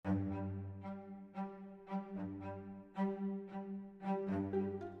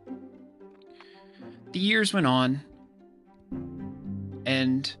The years went on,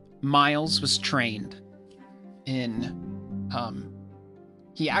 and Miles was trained in,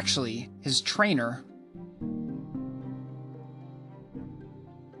 his trainer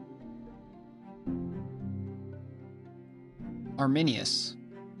Arminius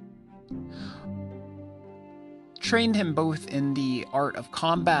trained him both in the art of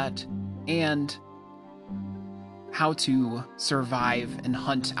combat and how to survive and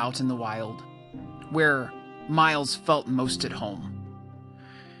hunt out in the wild, where Miles felt most at home.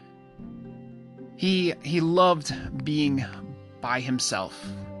 He loved being by himself.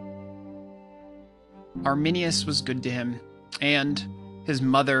 Arminius was good to him, and his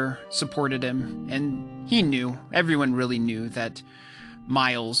mother supported him, and everyone really knew that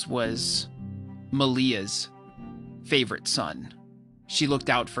Miles was Malia's favorite son. She looked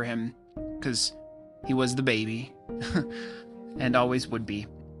out for him because he was the baby and always would be.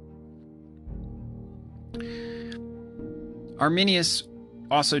 Arminius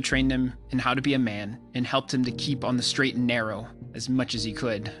also trained him in how to be a man and helped him to keep on the straight and narrow as much as he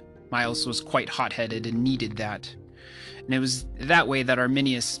could. Miles was quite hot-headed and needed that. And it was that way that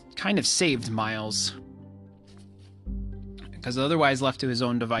Arminius kind of saved Miles. Because otherwise, left to his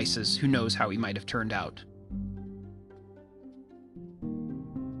own devices, who knows how he might have turned out.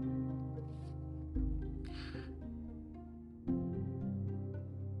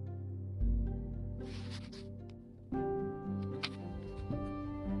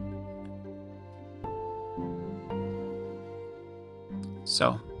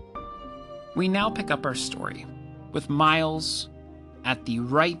 So, we now pick up our story with Miles at the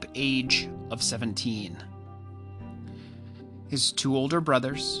ripe age of 17. His two older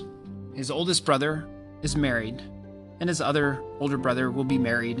brothers, his oldest brother is married, and his other older brother will be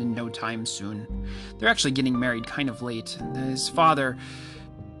married in no time soon. They're actually getting married kind of late. His father,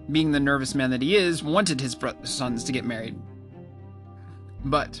 being the nervous man that he is, wanted his sons to get married,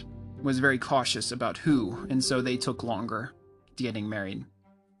 but was very cautious about who, and so they took longer getting married.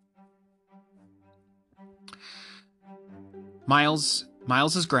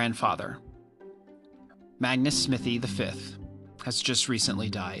 Miles's grandfather, Magnus Smithy V, has just recently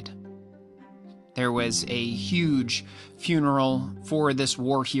died. There was a huge funeral for this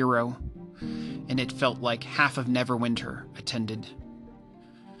war hero, and it felt like half of Neverwinter attended.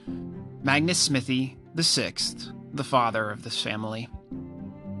 Magnus Smithy VI, the father of this family,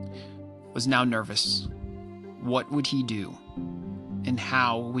 was now nervous. What would he do? And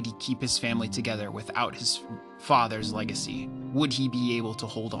how would he keep his family together without his father's legacy? Would he be able to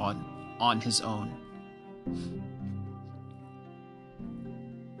hold on his own?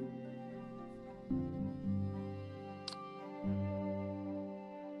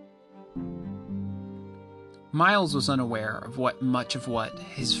 Miles was unaware of much of what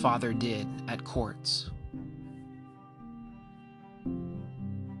his father did at courts,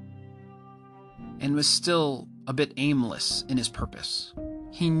 and was still a bit aimless in his purpose.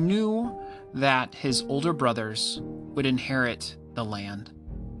 He knew that his older brothers would inherit the land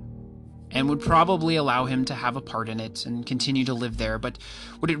and would probably allow him to have a part in it and continue to live there, but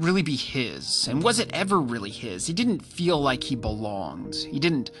would it really be his? And was it ever really his? He didn't feel like he belonged. He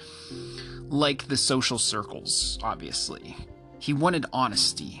didn't like the social circles, obviously. He wanted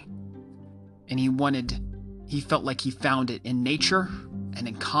honesty, and he felt like he found it in nature and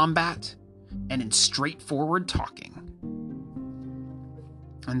in combat and in straightforward talking.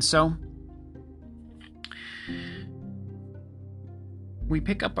 And so, we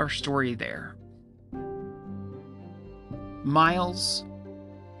pick up our story there. Miles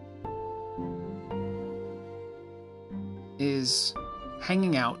is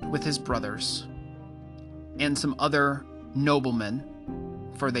hanging out with his brothers and some other noblemen,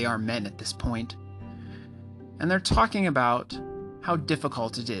 for they are men at this point, and they're talking about how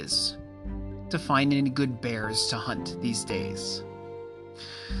difficult it is to find any good bears to hunt these days.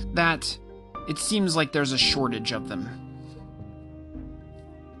 That it seems like there's a shortage of them.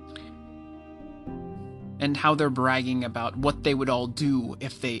 And how they're bragging about what they would all do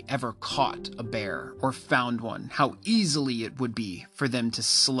if they ever caught a bear or found one. How easily it would be for them to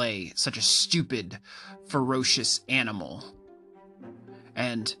slay such a stupid, ferocious animal.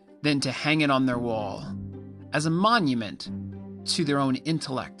 And then to hang it on their wall as a monument to their own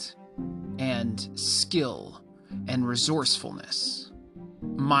intellect and skill and resourcefulness.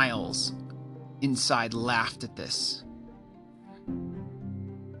 Miles inside laughed at this.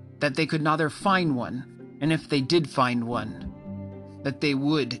 That they could neither find one, and if they did find one, that they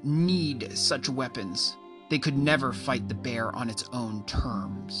would need such weapons. They could never fight the bear on its own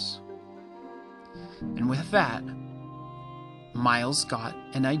terms. And with that, Miles got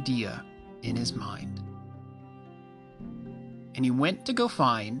an idea in his mind. And he went to go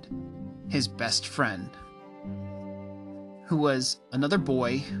find his best friend, who was another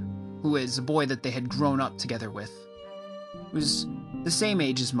boy, who is a boy that they had grown up together with, who was the same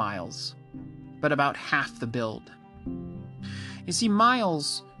age as Miles, but about half the build. You see,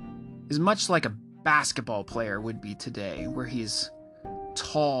 Miles is much like a basketball player would be today, where he's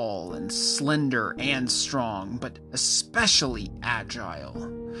tall and slender and strong, but especially agile,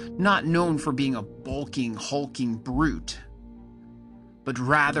 not known for being a bulking, hulking brute, but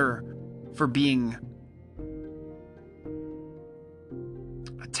rather for being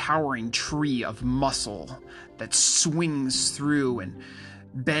a towering tree of muscle that swings through and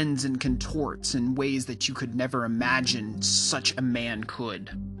bends and contorts in ways that you could never imagine such a man could.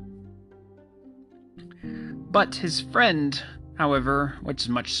 But his friend, however, which is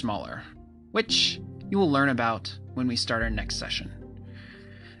much smaller, which you will learn about when we start our next session.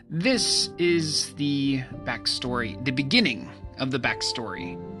 This is the backstory, the beginning of the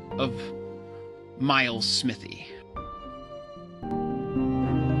backstory of Miles Smithy.